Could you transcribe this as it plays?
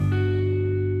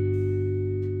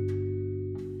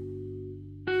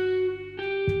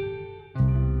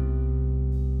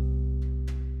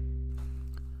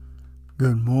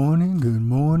Good morning,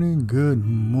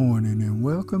 and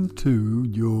welcome to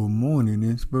your morning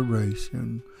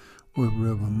inspiration with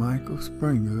Reverend Michael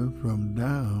Springer from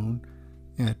Down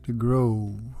at the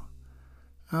Grove.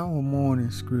 Our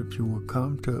morning scripture will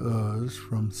come to us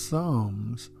from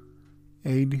Psalms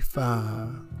 85,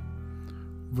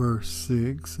 verse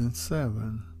 6 and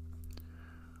 7.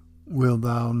 Wilt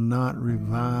thou not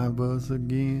revive us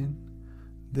again,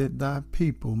 that thy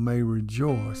people may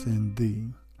rejoice in thee?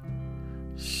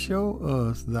 Show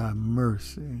us thy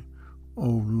mercy,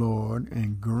 O Lord,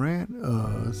 and grant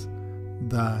us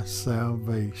thy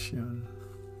salvation.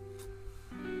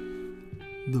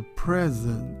 The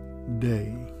present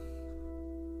day.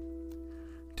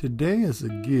 Today is a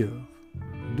gift.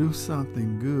 Do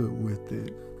something good with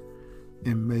it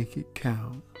and make it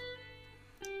count.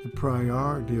 The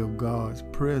priority of God's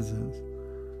presence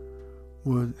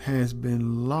has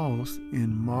been lost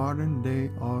in modern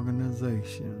day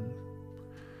organizations.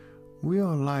 We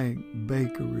are like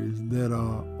bakeries that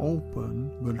are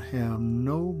open but have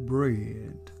no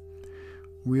bread.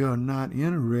 We are not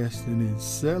interested in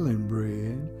selling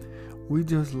bread. We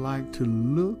just like to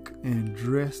look and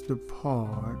dress the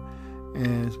part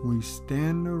as we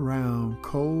stand around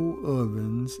cold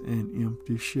ovens and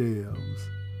empty shelves.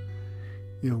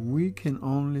 If we can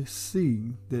only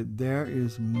see that there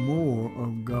is more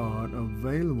of God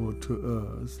available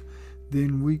to us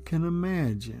than we can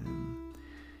imagine.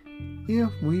 If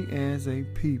we as a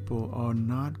people are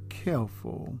not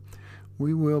careful,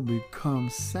 we will become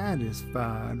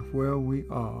satisfied where we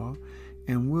are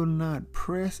and will not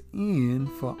press in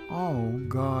for all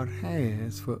God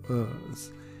has for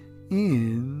us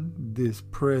in this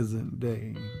present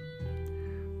day.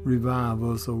 Revive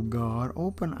us, O God.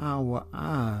 Open our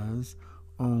eyes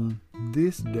on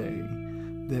this day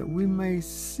that we may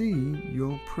see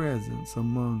your presence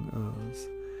among us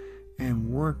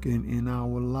and working in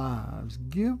our lives.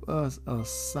 Give us a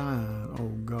sign, O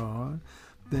God,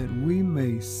 that we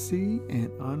may see and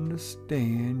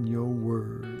understand your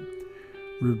word.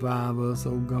 Revive us,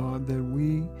 O God, that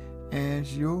we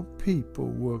as your people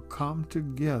will come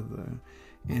together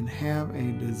and have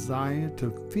a desire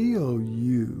to feel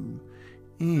you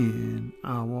in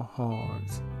our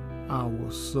hearts, our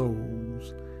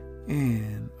souls,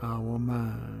 and our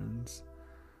minds.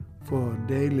 For a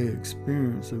daily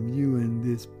experience of you in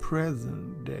this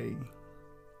present day,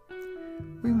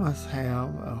 we must have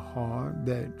a heart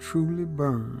that truly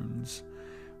burns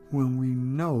when we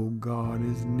know God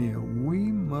is near.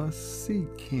 We must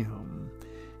seek him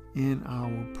in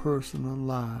our personal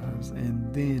lives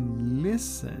and then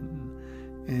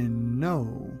listen and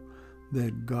know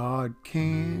that God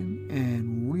can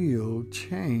and will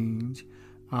change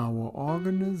our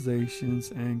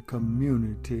organizations and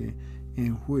community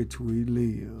in which we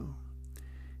live.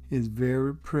 His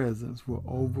very presence will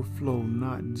overflow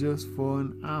not just for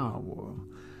an hour,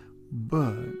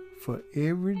 but for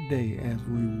every day as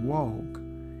we walk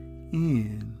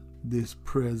in this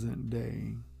present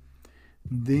day.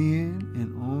 Then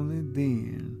and only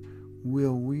then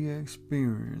will we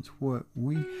experience what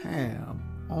we have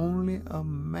only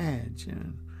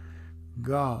imagined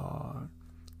God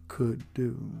could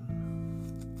do.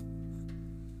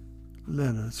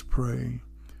 Let us pray.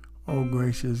 O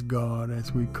gracious God,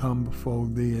 as we come before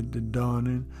thee at the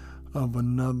dawning of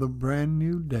another brand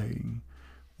new day,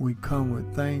 we come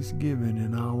with thanksgiving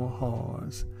in our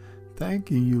hearts,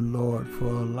 thanking you, Lord, for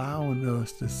allowing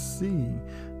us to see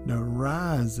the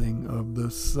rising of the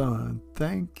sun.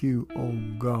 Thank you, O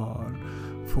God,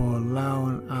 for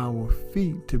allowing our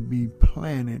feet to be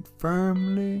planted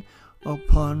firmly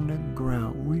upon the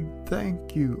ground. We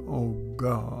thank you, O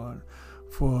God,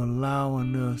 for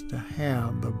allowing us to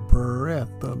have the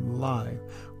breath of life.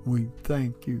 We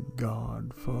thank you,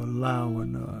 God, for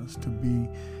allowing us to be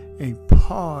a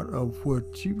part of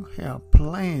what you have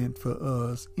planned for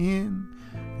us in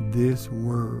this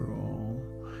world.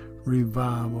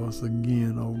 Revive us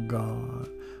again, O God.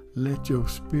 Let your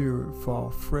spirit fall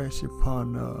fresh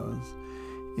upon us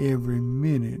every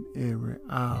minute, every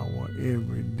hour,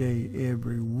 every day,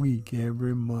 every week,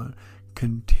 every month.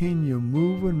 Continue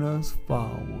moving us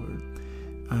forward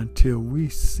until we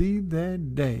see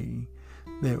that day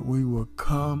that we will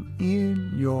come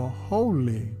in your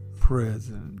holy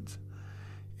presence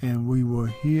and we will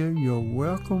hear your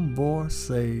welcome voice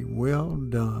say, "Well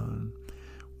done.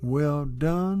 Well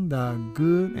done, thy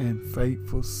good and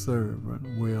faithful servant.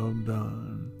 Well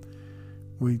done."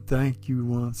 We thank you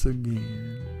once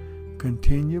again.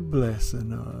 Continue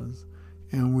blessing us,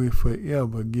 and we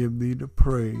forever give thee the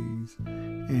praise.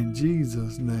 In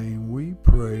Jesus' name we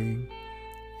pray.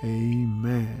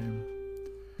 Amen.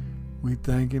 We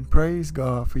thank and praise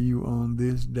God for you on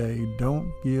this day.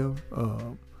 Don't give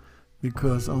up,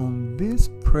 because on this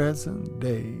present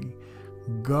day,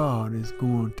 God is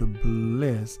going to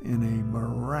bless in a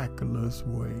miraculous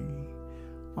way.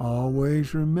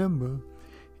 Always remember,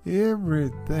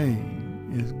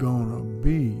 everything is going to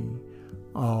be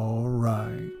all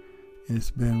right. It's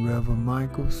been Reverend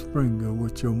Michael Springer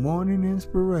with your morning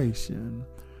inspiration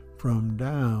from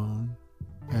down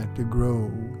at the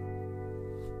Grove.